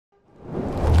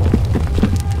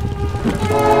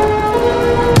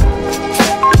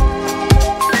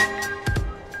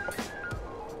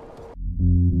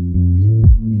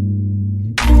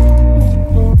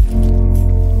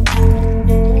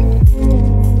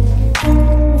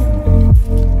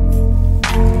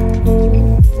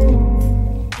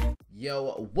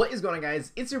What is going on,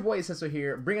 guys? It's your boy Seso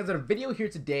here, bringing us a video here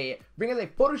today, bringing us a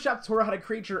Photoshop tutorial how to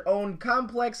create your own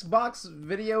complex box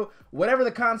video, whatever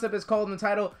the concept is called in the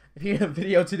title if you're in a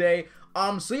video today.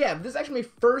 So yeah, this is actually my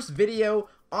first video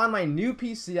on my new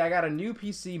PC. I got a new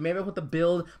PC. Maybe I'll put the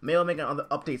build, maybe I'll make another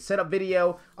update setup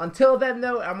video. Until then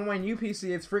though, I'm on my new PC.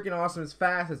 It's freaking awesome, it's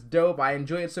fast, it's dope, I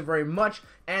enjoy it so very much,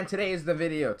 and today is the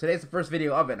video. Today's the first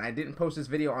video of it. I didn't post this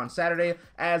video on Saturday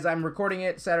as I'm recording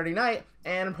it Saturday night,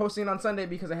 and I'm posting it on Sunday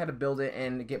because I had to build it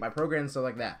and get my program and stuff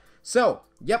like that. So,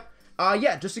 yep.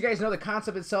 Yeah, just so you guys know the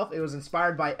concept itself, it was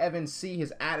inspired by Evan C.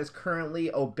 His ad is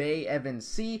currently Obey Evan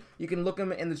C. You can look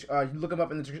him in the look him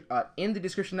up in the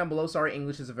description down below. Sorry,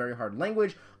 English is a very hard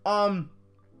language.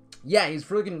 Yeah, he's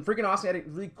freaking awesome. He had a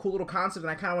really cool little concept,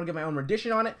 and I kind of want to get my own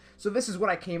rendition on it. So this is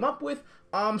what I came up with.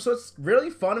 So it's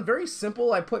really fun, very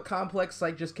simple. I put complex,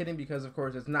 like, just kidding, because of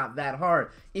course it's not that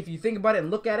hard. If you think about it and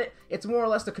look at it, it's more or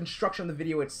less the construction of the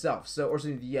video itself. So, or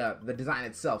the design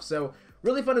itself. So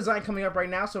really fun design coming up right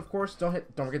now. So of course, don't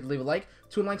forget to leave a like.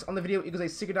 2 likes on the video equals a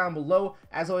sticker down below.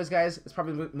 As always, guys, it's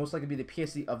probably most likely to be the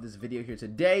PSD of this video here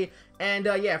today. And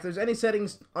yeah, if there's any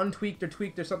settings untweaked or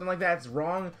tweaked or something like that, it's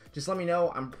wrong, just let me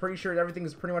know. I'm pretty sure everything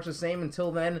is pretty much the same.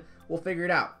 Until then, we'll figure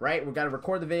it out, right? We've got to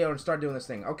record the video and start doing this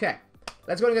thing. Okay,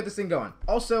 let's go and get this thing going.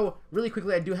 Also, really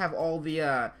quickly, I do have all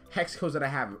the hex codes that I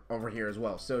have over here as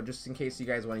well. So just in case you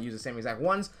guys want to use the same exact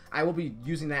ones, I will be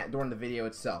using that during the video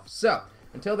itself. So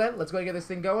until then, let's go and get this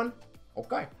thing going.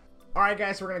 Okay. Alright,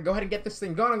 guys, so we're going to go ahead and get this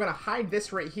thing going. I'm going to hide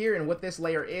this right here, and what this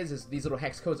layer is these little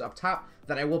hex codes up top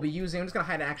that I will be using. I'm just going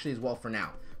to hide it actually as well for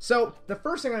now. So the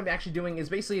first thing I'm actually doing is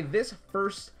basically this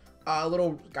first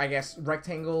little, I guess,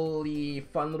 rectangle-y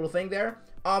fun little thing there.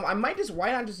 I might just,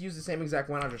 why not just use the same exact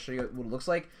one? I'll just show you what it looks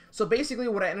like. So basically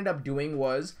what I ended up doing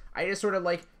was I just sort of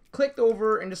like clicked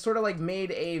over and just sort of like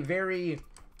made a very,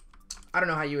 I don't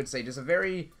know how you would say, just a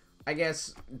very, I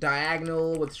guess,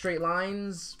 diagonal with straight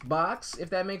lines box,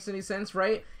 if that makes any sense,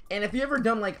 right? And if you ever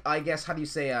done, like, I guess, how do you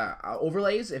say,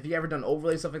 overlays? If you ever done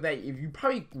overlays, stuff like that, if you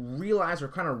probably realize or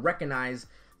kind of recognize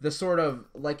the sort of,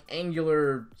 like,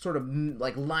 angular sort of,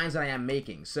 like, lines that I am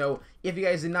making. So if you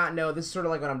guys did not know, this is sort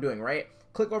of like what I'm doing, right?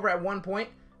 Click over at one point.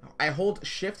 I hold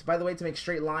shift, by the way, to make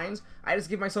straight lines. I just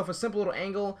give myself a simple little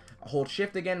angle, hold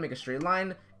shift again, make a straight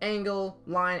line, angle,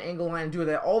 line, do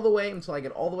that all the way until I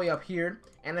get all the way up here.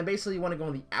 And then basically you want to go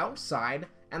on the outside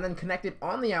and then connect it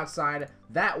on the outside.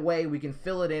 That way we can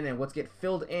fill it in, and what's get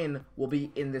filled in will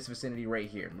be in this vicinity right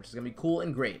here, which is going to be cool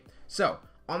and great. So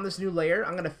on this new layer,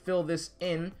 I'm going to fill this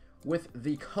in with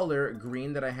the color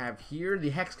green that I have here. The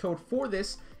hex code for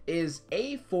this is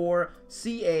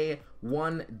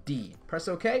A4CA1D. Press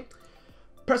OK.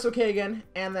 Press OK again,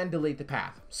 and then delete the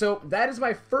path. So that is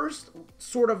my first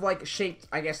sort of like shape,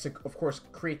 I guess, to, of course,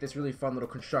 create this really fun little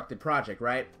constructed project,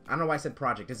 right? I don't know why I said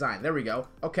project, design. There we go.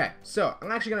 Okay, so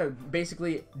I'm actually going to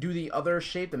basically do the other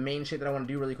shape, the main shape that I want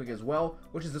to do really quick as well,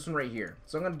 which is this one right here.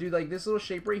 So I'm going to do like this little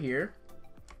shape right here.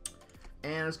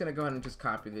 And I'm just going to go ahead and just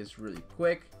copy this really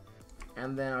quick.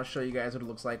 And then I'll show you guys what it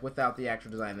looks like without the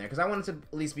actual design there, because I want it to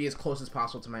at least be as close as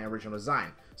possible to my original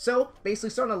design. So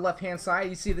basically, starting on the left hand side,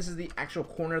 you see this is the actual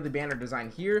corner of the banner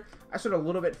design here. I sort of a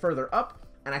little bit further up,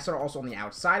 and I sort of also on the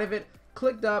outside of it,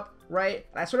 clicked up, right,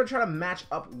 and I sort of try to match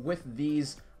up with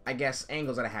these, I guess,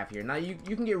 angles that I have here. Now you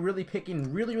can get really picky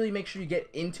and really make sure you get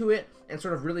into it and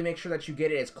sort of really make sure that you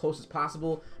get it as close as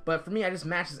possible. But for me, I just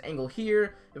matched this angle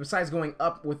here. Besides going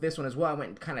up with this one as well, I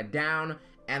went kind of down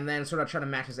and then sort of try to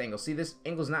match this angle. See, this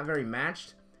angle is not very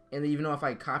matched, and even though if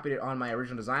I copied it on my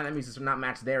original design, that means it's not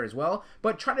matched there as well.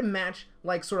 But try to match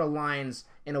like sort of lines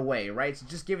in a way, right? So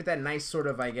just give it that nice sort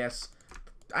of, I guess,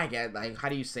 like, how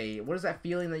do you say, what is that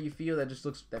feeling that you feel that just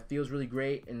looks, that feels really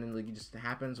great, and then like it just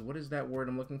happens? What is that word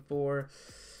I'm looking for?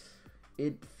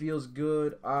 It feels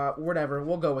good, whatever,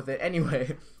 we'll go with it.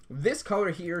 Anyway, this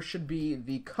color here should be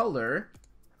the color,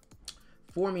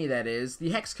 for me that is,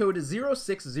 the hex code is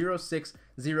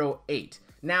 060608.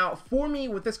 Now, for me,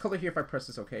 with this color here, if I press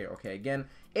this okay again,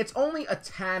 it's only a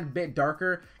tad bit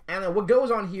darker, and then what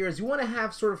goes on here is you want to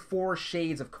have sort of 4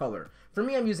 shades of color. For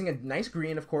me, I'm using a nice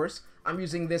green, of course. I'm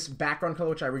using this background color,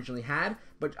 which I originally had,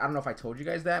 but I don't know if I told you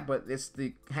guys that, but it's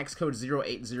the hex code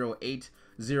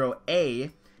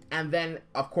 08080A, and then,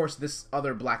 of course, this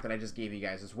other black that I just gave you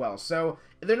guys as well. So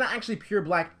they're not actually pure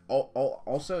black.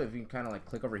 Also, if you kind of like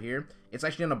click over here, it's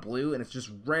actually on a blue, and it's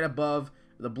just right above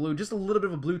the blue, just a little bit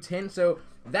of a blue tint. So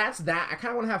that's that. I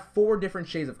kind of want to have 4 different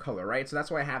shades of color, right? So that's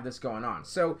why I have this going on.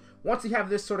 So once you have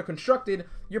this sort of constructed,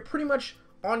 you're pretty much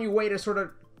on your way to sort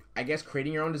of, I guess,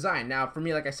 creating your own design. Now, for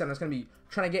me, like I said, I'm just going to be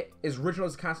trying to get as original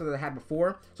as the concept that I had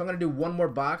before. So I'm going to do one more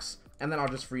box, and then I'll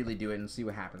just freely do it and see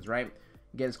what happens, right?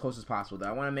 get as close as possible. Though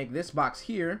I want to make this box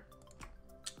here,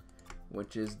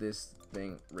 which is this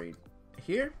thing right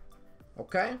here.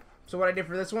 Okay. So what I did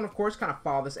for this one, of course, kind of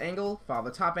follow this angle, follow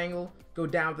the top angle, go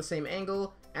down with the same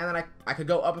angle, and then I could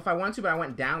go up if I wanted to, but I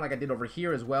went down like I did over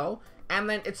here as well. And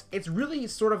then it's really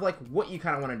sort of like what you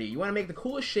kind of want to do. You want to make the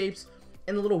coolest shapes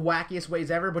in the little wackiest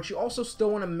ways ever, but you also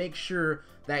still want to make sure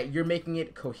that you're making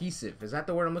it cohesive. Is that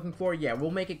the word I'm looking for? Yeah,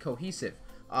 we'll make it cohesive.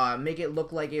 Make it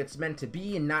look like it's meant to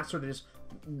be and not sort of just,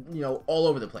 you know, all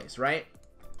over the place, right?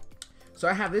 So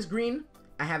I have this green,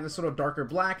 I have this sort of darker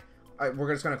black.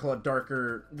 We're just gonna call it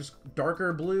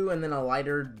darker blue and then a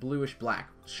lighter bluish black.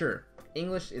 Sure,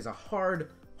 English is a hard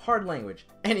language.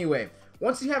 Anyway,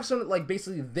 once you have some, like,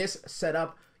 basically this set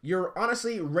up, you're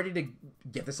honestly ready to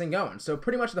get this thing going. So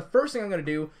pretty much the first thing I'm going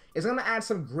to do is I'm going to add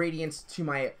some gradients to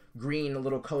my green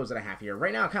little colors that I have here.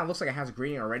 Right now it kind of looks like it has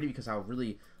gradient already because how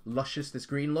really luscious this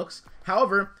green looks.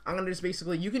 However, I'm going to just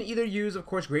basically, you can either use, of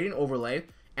course, gradient overlay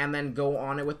and then go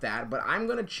on it with that. But I'm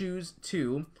going to choose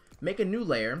to make a new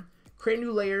layer, create a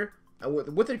new layer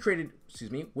with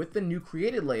the new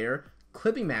created layer,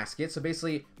 clipping mask it. So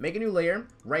basically make a new layer,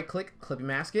 right click, clipping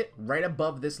mask it right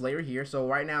above this layer here. So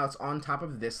right now it's on top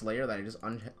of this layer that I just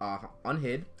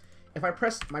unhid. If I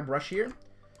press my brush here,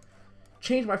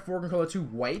 change my foreground color to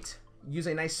white, use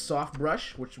a nice soft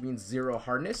brush, which means 0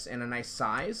 hardness, and a nice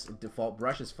size. Default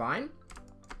brush is fine.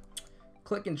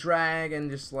 Click and drag and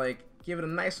just like give it a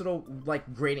nice little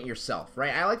like gradient yourself,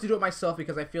 right? I like to do it myself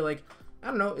because I feel like, I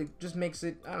don't know, it just makes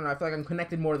it, I don't know, I feel like I'm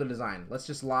connected more to the design. Let's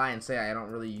just lie and say I don't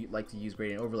really like to use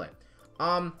gradient overlay.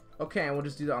 Okay, and we'll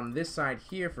just do that on this side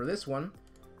here for this one.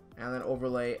 And then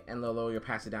overlay and low, you'll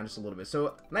pass it down just a little bit.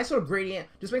 So, nice little gradient,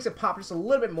 just makes it pop just a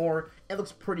little bit more. It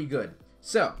looks pretty good.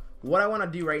 So, what I want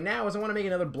to do right now is I want to make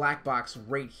another black box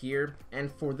right here.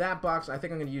 And for that box, I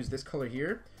think I'm going to use this color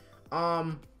here.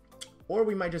 Or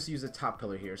we might just use the top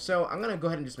color here. So, I'm going to go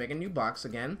ahead and just make a new box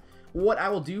again. What I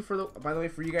will do for the, by the way,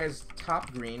 for you guys,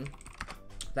 top green,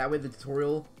 that way the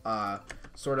tutorial,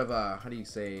 sort of, how do you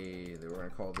say, we're going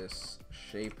to call this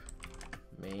shape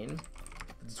main.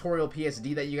 The tutorial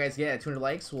PSD that you guys get at 200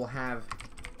 likes will have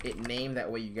it named,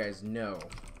 that way you guys know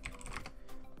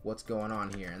what's going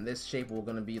on here. And this shape will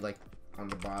going to be like on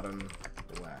the bottom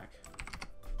black.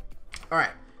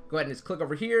 Alright, go ahead and just click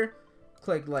over here,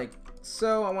 click like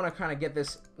so. I want to kind of get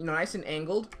this, you know, nice and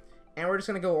angled, and we're just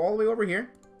going to go all the way over here.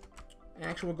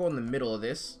 Actually, we'll go in the middle of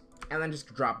this, and then just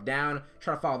drop down,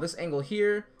 try to follow this angle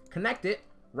here, connect it,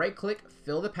 right click,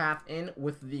 fill the path in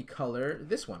with the color,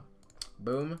 this one.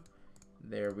 Boom.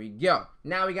 There we go.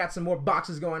 Now we got some more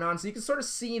boxes going on, so you can sort of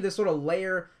see this sort of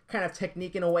layer kind of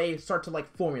technique in a way start to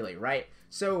like formulate, right?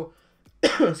 So,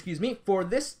 excuse me, for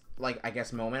this, like, I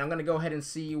guess moment, I'm going to go ahead and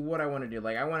see what I want to do.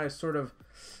 Like, I want to sort of,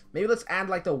 maybe let's add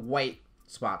like the white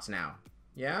spots now.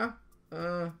 Yeah?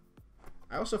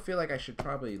 I also feel like I should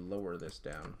probably lower this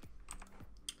down.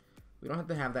 We don't have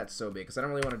to have that so big, because I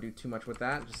don't really want to do too much with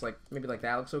that. Just like, maybe like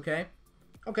that looks okay.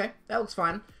 Okay, that looks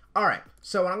fine. Alright,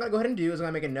 so what I'm going to go ahead and do is I'm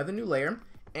going to make another new layer,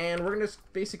 and we're going to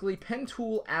basically pen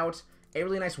tool out a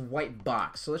really nice white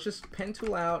box. So let's just pen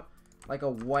tool out like a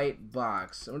white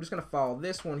box. And we're just going to follow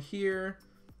this one here,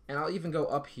 and I'll even go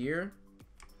up here,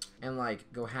 and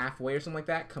like go halfway or something like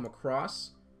that, come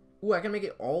across. Ooh, I can make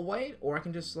it all white, or I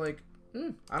can just like,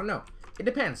 I don't know. It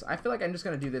depends. I feel like I'm just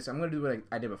going to do this. I'm going to do what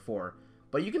I did before.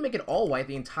 But you can make it all white,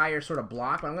 the entire sort of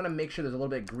block, but I'm going to make sure there's a little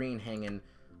bit of green hanging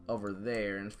over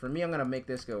there. And for me, I'm going to make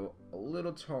this go a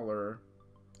little taller.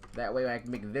 That way I can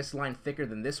make this line thicker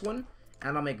than this one.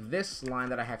 And I'll make this line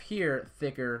that I have here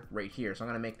thicker right here. So I'm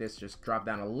going to make this just drop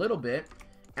down a little bit.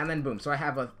 And then boom. So I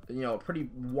have a, you know, a pretty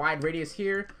wide radius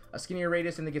here, a skinnier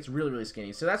radius, and it gets really, really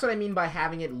skinny. So that's what I mean by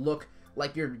having it look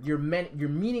like you're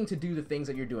meaning to do the things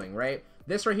that you're doing, right?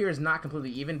 This right here is not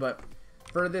completely even, but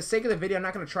for the sake of the video, I'm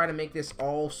not going to try to make this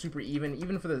all super even.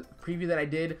 Even for the preview that I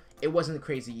did, it wasn't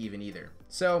crazy even either.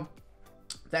 So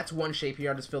that's one shape here.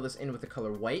 I'll just fill this in with the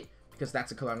color white, because that's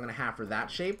the color I'm going to have for that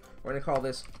shape. We're going to call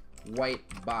this white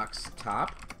box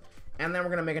top. And then we're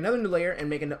going to make another new layer and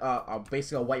make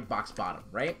basically a white box bottom,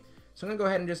 right? So I'm going to go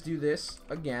ahead and just do this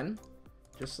again,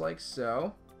 just like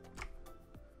so.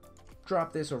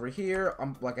 Drop this over here.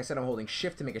 Like I said, I'm holding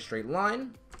shift to make a straight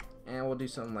line. And we'll do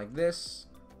something like this.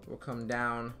 We'll come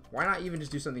down. Why not even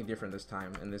just do something different this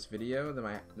time in this video than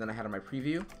I had in my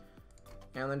preview?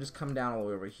 And then just come down all the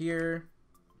way over here.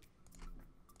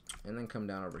 And then come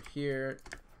down over here.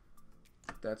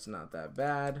 That's not that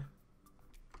bad.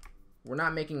 We're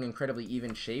not making incredibly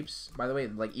even shapes. By the way,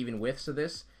 like even widths of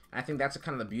this. I think that's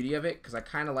kind of the beauty of it, because I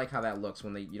kind of like how that looks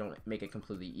when you don't make it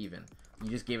completely even. You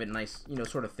just give it nice, you know,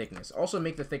 sort of thickness. Also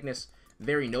make the thickness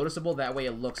very noticeable. That way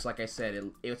it looks, like I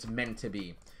said, it's meant to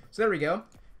be. So there we go.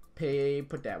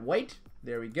 Put that white.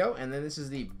 There we go. And then this is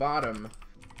the bottom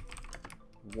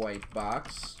white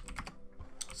box.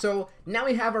 So now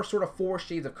we have our sort of 4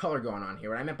 shades of color going on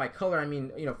here. What I meant by color, I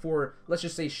mean, you know, 4, let's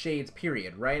just say shades,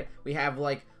 period, right? We have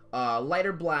like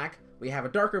lighter black, we have a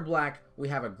darker black, we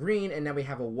have a green, and then we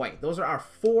have a white. Those are our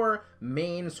 4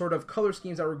 main sort of color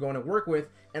schemes that we're going to work with,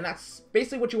 and that's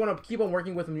basically what you want to keep on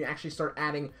working with when you actually start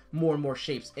adding more and more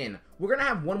shapes in. We're going to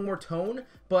have one more tone,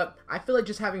 but I feel like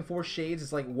just having 4 shades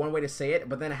is like one way to say it,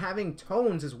 but then having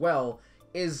tones as well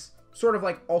is sort of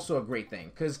like also a great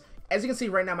thing, because as you can see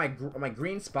right now, my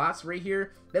green spots right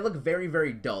here, they look very,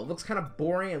 very dull. It looks kind of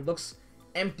boring. It looks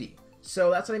empty.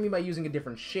 So that's what I mean by using a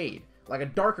different shade, like a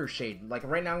darker shade. Like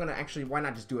right now, I'm gonna actually, why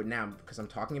not just do it now because I'm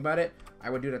talking about it? I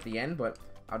would do it at the end, but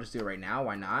I'll just do it right now.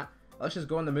 Why not? Let's just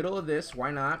go in the middle of this.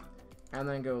 Why not? And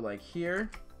then go like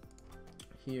here,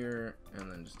 here,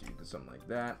 and then just do something like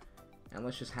that. And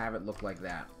let's just have it look like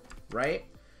that, right?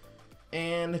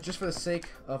 And just for the sake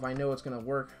of I know it's going to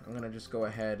work, I'm going to just go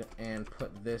ahead and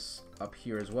put this up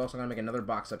here as well. So I'm going to make another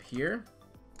box up here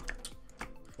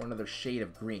for another shade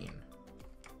of green.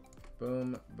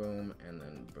 Boom, boom, and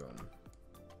then boom.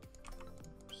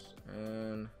 Oops.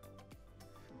 And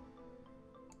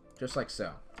just like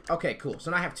so. Okay, cool.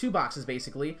 So now I have 2 boxes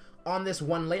basically. On this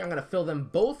one layer, I'm going to fill them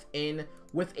both in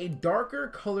with a darker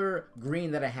color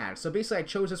green that I had. So basically I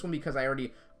chose this one because I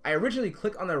originally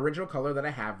clicked on the original color that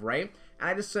I have, right? And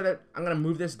I just said it, I'm going to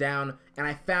move this down, and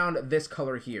I found this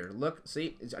color here. Look,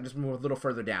 see? I just moved a little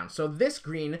further down. So this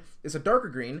green is a darker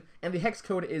green, and the hex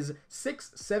code is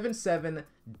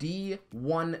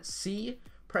 677D1C.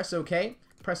 Press OK.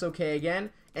 Press OK again.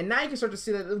 And now you can start to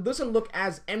see that it doesn't look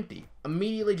as empty.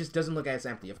 Immediately just doesn't look as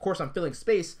empty. Of course, I'm filling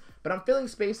space, but I'm filling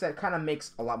space that kind of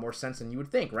makes a lot more sense than you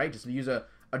would think, right? Just use a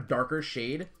darker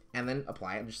shade and then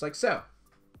apply it just like so.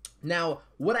 Now,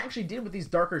 what I actually did with these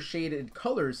darker shaded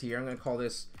colors here, I'm going to call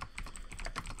this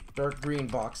dark green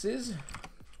boxes.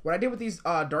 What I did with these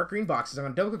dark green boxes, I'm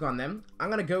going to double click on them. I'm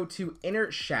going to go to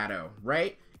inner shadow,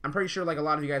 right? I'm pretty sure like a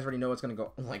lot of you guys already know what's going to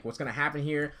go, like what's going to happen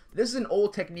here. This is an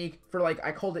old technique for like,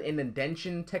 I called it an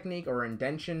indentation technique or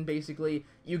indentation basically.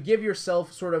 You give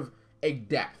yourself sort of a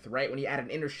depth, right? When you add an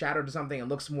inner shadow to something, it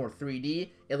looks more 3D.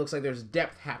 It looks like there's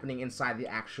depth happening inside the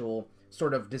actual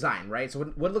sort of design, right? So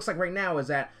what it looks like right now is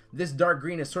that this dark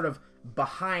green is sort of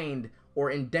behind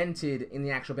or indented in the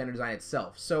actual banner design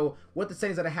itself. So what the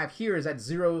settings that I have here is at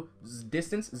 0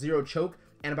 distance, 0 choke,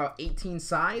 and about 18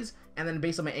 size, and then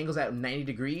based on my angles at 90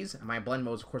 degrees. My blend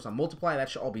mode is of course on multiply. That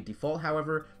should all be default,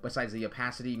 however, besides the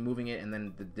opacity, moving it, and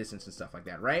then the distance and stuff like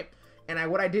that, right?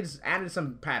 And what I did is added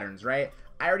some patterns, right?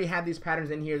 I already had these patterns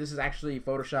in here. This is actually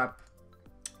Photoshop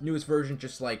newest version,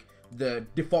 just like the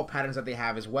default patterns that they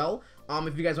have as well.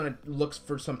 If you guys want to look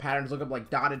for some patterns, look up like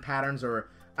dotted patterns or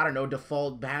I don't know,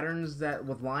 default patterns that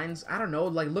with lines. I don't know,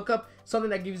 like look up something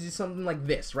that gives you something like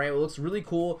this, right? It looks really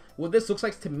cool. What this looks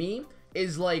like to me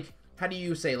is like, how do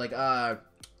you say, like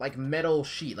metal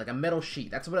sheet, like a metal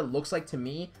sheet. That's what it looks like to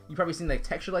me. You've probably seen like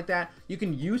texture like that. You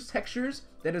can use textures.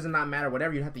 That does not matter,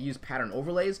 whatever. You have to use pattern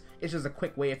overlays. It's just a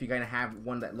quick way if you're going to have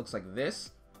one that looks like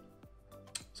this.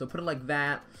 So put it like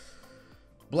that.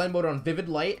 Blend mode on vivid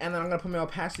light, and then I'm going to put my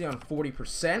opacity on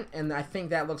 40%, and I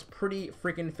think that looks pretty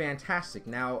freaking fantastic.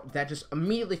 Now, that just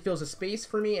immediately fills a space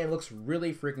for me and looks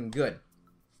really freaking good.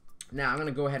 Now, I'm going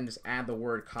to go ahead and just add the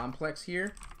word complex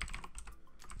here.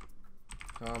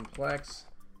 Complex,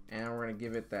 and we're going to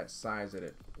give it that size that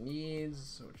it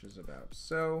needs, which is about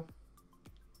so.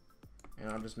 And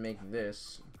I'll just make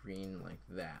this green like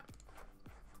that.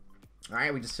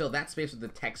 Alright, we just filled that space with the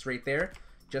text right there.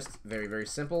 Just very, very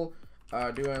simple.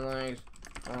 Doing lines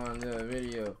on the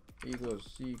video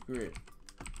equals secret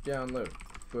download.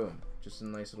 Boom. Just a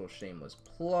nice little shameless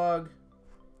plug.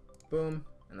 Boom.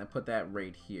 And I put that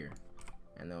right here.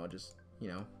 And then I'll just, you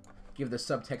know, give the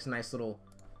subtext a nice little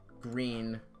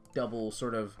green double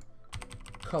sort of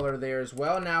color there as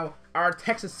well. Now, our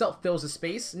text itself fills the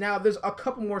space. Now, there's a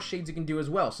couple more shades you can do as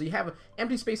well. So you have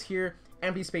empty space here,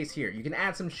 empty space here. You can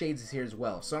add some shades here as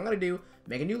well. So I'm going to do,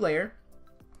 make a new layer.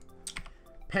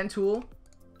 Pentool,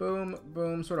 boom,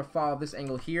 boom, sort of follow this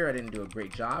angle here. I didn't do a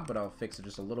great job, but I'll fix it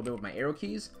just a little bit with my arrow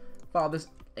keys. Follow this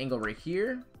angle right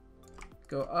here.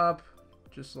 Go up,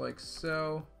 just like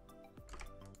so.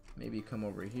 Maybe come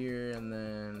over here and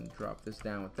then drop this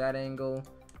down with that angle.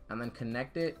 And then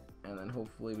connect it. And then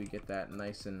hopefully we get that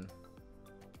nice and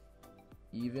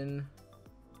even.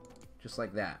 Just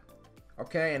like that.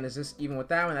 Okay, and is this even with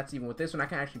that one? That's even with this one. I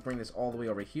can actually bring this all the way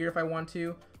over here if I want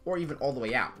to, or even all the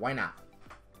way out. Why not?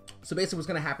 So basically what's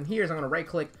going to happen here is I'm going to right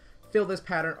click, fill this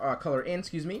pattern, color in,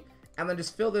 excuse me, and then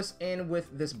just fill this in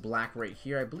with this black right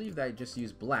here. I believe that I just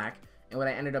used black, and what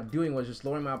I ended up doing was just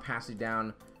lowering my opacity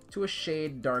down to a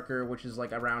shade darker, which is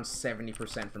like around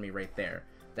 70% for me right there.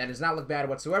 That does not look bad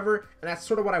whatsoever, and that's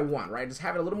sort of what I want, right? Just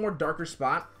have it a little more darker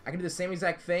spot. I can do the same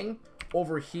exact thing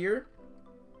over here.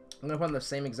 I'm gonna put on the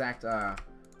same exact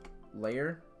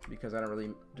layer because I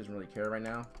doesn't really care right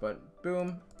now. But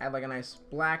boom, add like a nice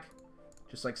black,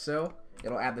 just like so.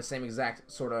 It'll add the same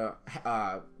exact sort of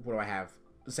what do I have?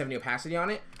 The 70 opacity on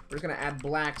it. We're just gonna add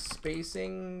black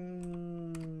spacings.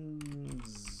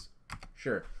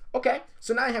 Sure. Okay,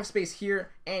 so now I have space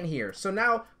here and here. So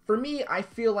now, for me, I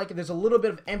feel like there's a little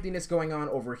bit of emptiness going on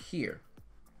over here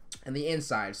and the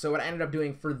inside. So what I ended up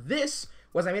doing for this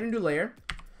was I made a new layer.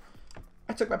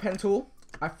 I took my pen tool.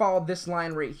 I followed this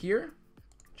line right here,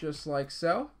 just like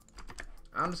so.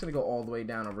 I'm just going to go all the way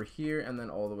down over here and then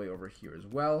all the way over here as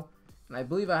well. And I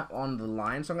believe I'm on the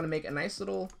line, so I'm going to make a nice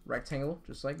little rectangle,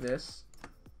 just like this.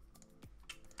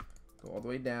 Go all the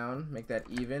way down, make that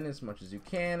even as much as you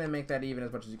can, and make that even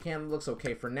as much as you can. It looks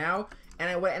okay for now.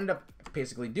 And what I ended up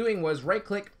basically doing was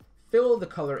right-click, fill the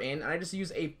color in, and I just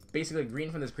use a basically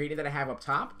green from this gradient that I have up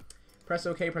top. Press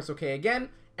OK again,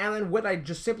 and then what I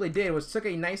just simply did was took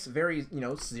a nice, very,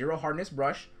 zero hardness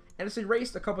brush, and just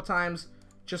erased a couple times,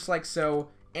 just like so,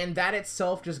 and that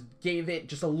itself just gave it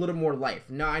just a little more life.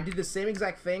 Now, I did the same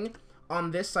exact thing on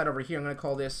this side over here. I'm going to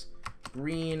call this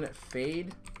green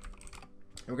fade.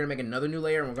 We're going to make another new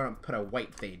layer, and we're going to put a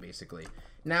white fade, basically.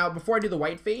 Now, before I do the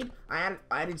white fade, I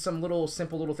added some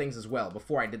simple little things as well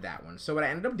before I did that one. So what I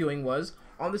ended up doing was,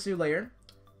 on this new layer,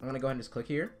 I'm going to go ahead and just click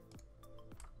here.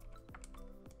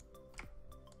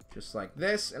 Just like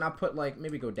this, and I'll put,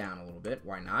 maybe go down a little bit.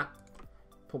 Why not?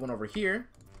 Put one over here.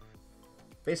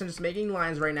 Basically, I'm just making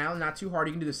lines right now. Not too hard.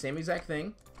 You can do the same exact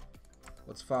thing.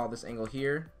 Let's follow this angle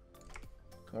here.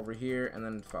 Come over here, and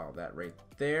then follow that right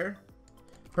there.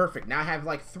 Perfect. Now I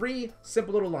have 3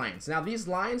 simple little lines. Now these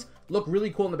lines look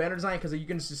really cool in the banner design because you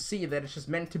can just see that it's just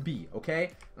meant to be,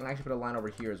 okay? I'm gonna actually put a line over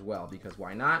here as well because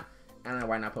why not? And then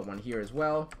why not put one here as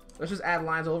well? Let's just add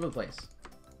lines all over the place,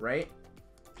 right?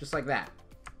 Just like that,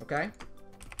 okay?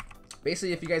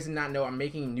 Basically, if you guys did not know, I'm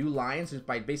making new lines just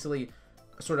by basically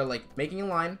sort of making a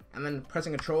line and then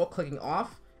pressing Control, clicking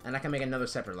off, and I can make another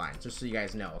separate line, just so you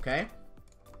guys know, okay?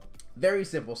 Very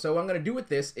simple. So what I'm gonna do with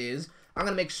this is I'm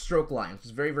going to make stroke lines, which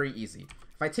is very, very easy.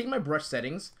 If I take my brush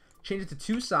settings, change it to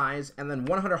 2 size, and then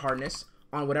 100 hardness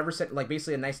on whatever set,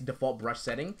 basically a nice default brush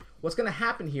setting, what's going to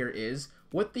happen here is,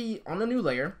 on the new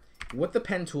layer, with the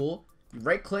pen tool,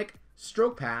 right click,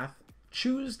 stroke path,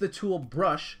 choose the tool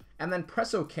brush, and then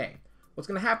press OK. What's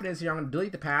going to happen is here, I'm going to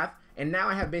delete the path, and now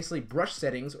I have basically brush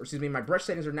settings, or excuse me, my brush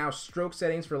settings are now stroke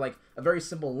settings for a very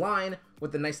simple line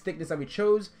with the nice thickness that we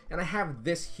chose, and I have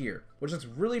this here, which looks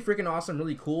really freaking awesome,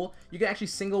 really cool. You can actually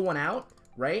single one out,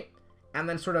 right? And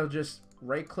then sort of just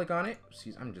right click on it.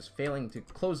 Excuse, I'm just failing to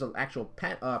close the actual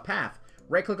path.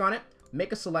 Right click on it,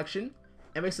 make a selection,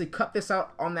 and basically cut this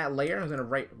out on that layer. I'm going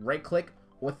to right click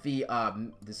with the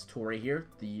this tool right here,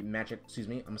 the magic, excuse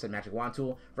me, I'm going to say magic wand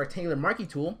tool, rectangular marquee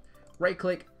tool, right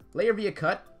click, layer via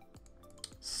cut,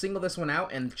 single this one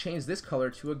out and change this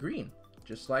color to a green,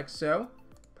 just like so.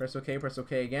 Press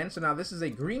OK again. So now this is a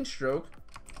green stroke,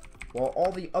 while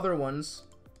all the other ones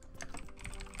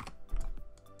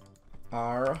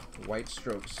are white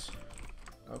strokes.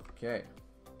 Okay.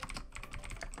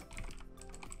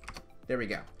 There we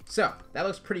go. So that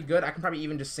looks pretty good. I can probably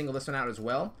even just single this one out as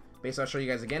well. Basically, I'll show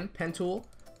you guys again. Pen tool,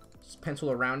 just pen tool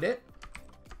around it.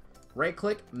 Right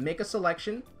click, make a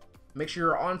selection. Make sure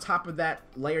you're on top of that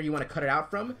layer you want to cut it out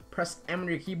from. Press M on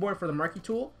your keyboard for the marquee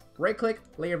tool. Right click,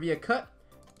 layer via cut.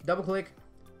 Double click,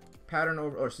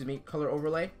 color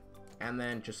overlay. And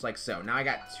then just like so. Now I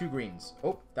got 2 greens.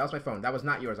 Oh, that was my phone. That was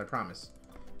not yours, I promise.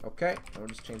 Okay, and we'll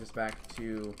just change this back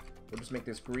to, we'll just make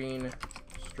this green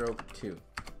stroke 2.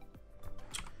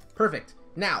 Perfect.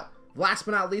 Now, last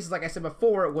but not least, like I said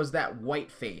before, was that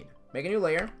white fade. Make a new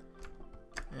layer.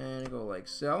 And go like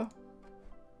so.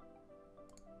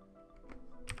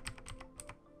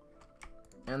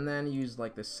 And then use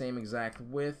the same exact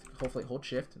width. Hopefully hold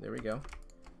shift. There we go.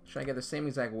 Try to get the same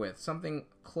exact width. Something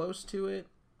close to it.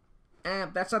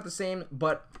 That's not the same,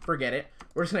 but forget it.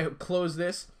 We're just going to close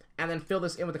this and then fill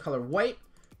this in with the color white.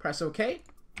 Press OK.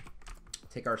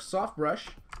 Take our soft brush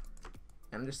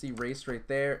and just erase right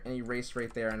there and erase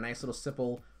right there. A nice little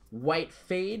simple white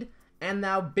fade. And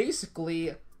now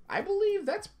basically, I believe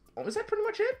is that pretty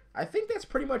much it? I think that's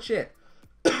pretty much it.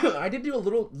 I did do a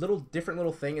little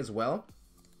different thing as well.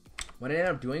 What I ended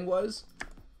up doing was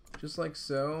just like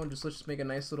so. Let's just make a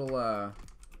nice little.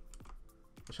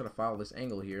 Let's try to follow this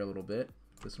angle here a little bit.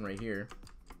 This one right here.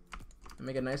 And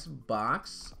make a nice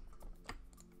box.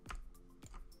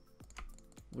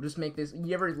 We'll just make this.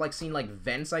 You ever like seen like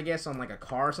vents, I guess, on like a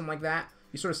car or something like that?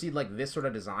 You sort of see like this sort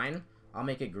of design. I'll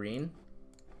make it green.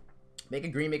 Make it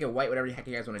green, make it white, whatever the heck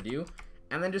you guys want to do.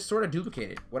 And then just sort of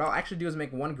duplicate it. What I'll actually do is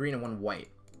make one green and one white.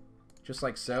 Just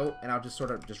like so. And I'll just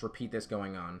sort of just repeat this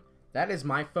going on. That is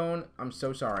my phone. I'm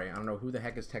so sorry. I don't know who the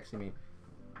heck is texting me.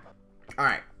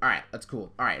 Alright, that's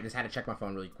cool. Alright, I just had to check my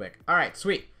phone really quick. Alright,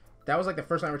 sweet. That was like the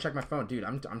first time I ever checked my phone. Dude,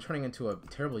 I'm turning into a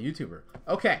terrible YouTuber.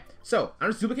 Okay, so I'm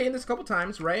just duplicating this a couple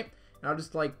times, right? And I'll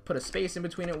just like put a space in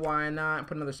between it. Why not?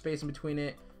 Put another space in between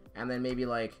it. And then maybe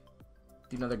like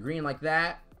do another green like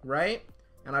that, right?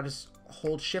 And I'll just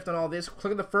hold shift on all this.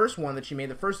 Click on the first one that you made,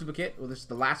 the first duplicate. Well, this is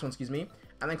the last one, excuse me.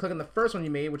 And then click on the first one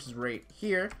you made, which is right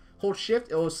here. Hold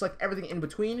shift, it will select everything in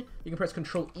between. You can press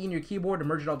Control E in your keyboard to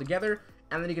merge it all together.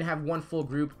 And then you can have one full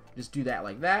group. Just do that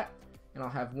like that. And I'll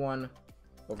have one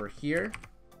over here.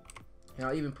 And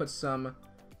I'll even put some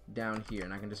down here.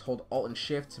 And I can just hold Alt and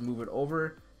Shift to move it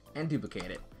over and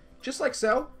duplicate it. Just like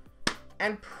so.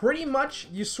 And pretty much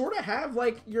you sort of have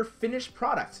like your finished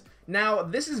product. Now,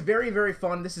 this is very, very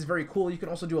fun. This is very cool. You can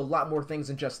also do a lot more things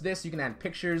than just this. You can add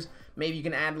pictures. Maybe you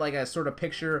can add like a sort of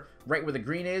picture right where the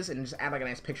green is and just add like a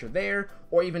nice picture there.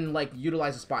 Or even like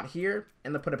utilize a spot here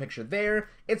and then put a picture there.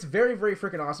 It's very, very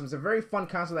freaking awesome. It's a very fun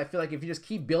concept. I feel like if you just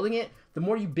keep building it, the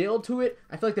more you build to it,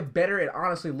 I feel like the better it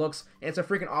honestly looks. And it's a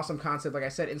freaking awesome concept. Like I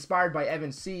said, inspired by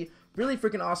Evan C. Really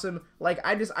freaking awesome. Like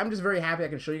I'm just very happy I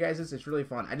can show you guys this. It's really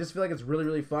fun. I just feel like it's really,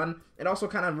 really fun. It also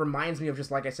kind of reminds me of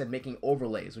just, like I said, making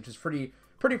overlays, which is pretty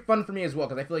fun for me as well,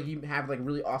 because I feel like you have like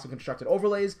really awesome constructed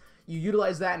overlays. You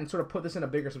utilize that and sort of put this in a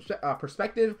bigger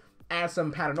perspective, add some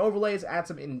pattern overlays, add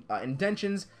some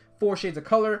indentions, 4 shades of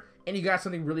color, and you got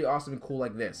something really awesome and cool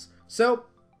like this. So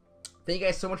thank you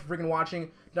guys so much for freaking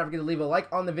watching. Don't forget to leave a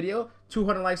like on the video.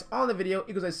 200 likes on the video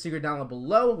equals a secret download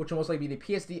below, which will most likely be the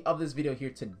PSD of this video here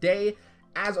today.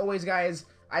 As always, guys,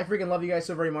 I freaking love you guys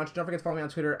so very much. Don't forget to follow me on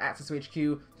Twitter at SesoHQ.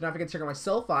 Do not forget to check out my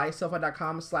Sellfy,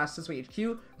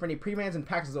 sellfy.com/SesoHQ for any pre-bans and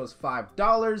packs as low as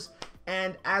 $5.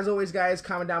 And as always, guys,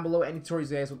 comment down below any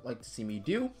tutorials you guys would like to see me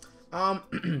do.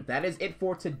 That is it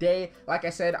for today. Like I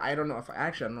said, I don't know if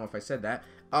I said that.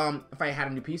 If I had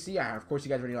a new PC, of course you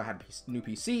guys already know I had a new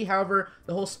PC. However,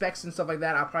 the whole specs and stuff like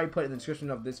that, I'll probably put in the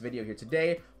description of this video here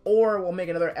today, or we'll make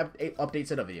another update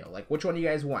set of video. Like, which one do you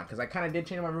guys want? Because I kind of did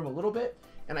change my room a little bit,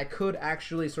 and I could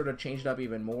actually sort of change it up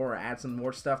even more or add some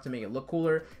more stuff to make it look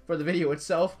cooler for the video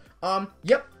itself.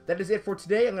 Yep, that is it for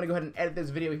today. I'm going to go ahead and edit this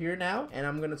video here now, and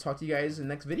I'm going to talk to you guys in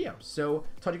the next video. So,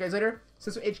 talk to you guys later.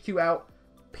 SesoHQ out.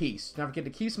 Peace. Don't forget to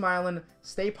keep smiling,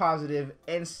 stay positive,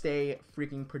 and stay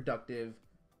freaking productive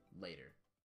later.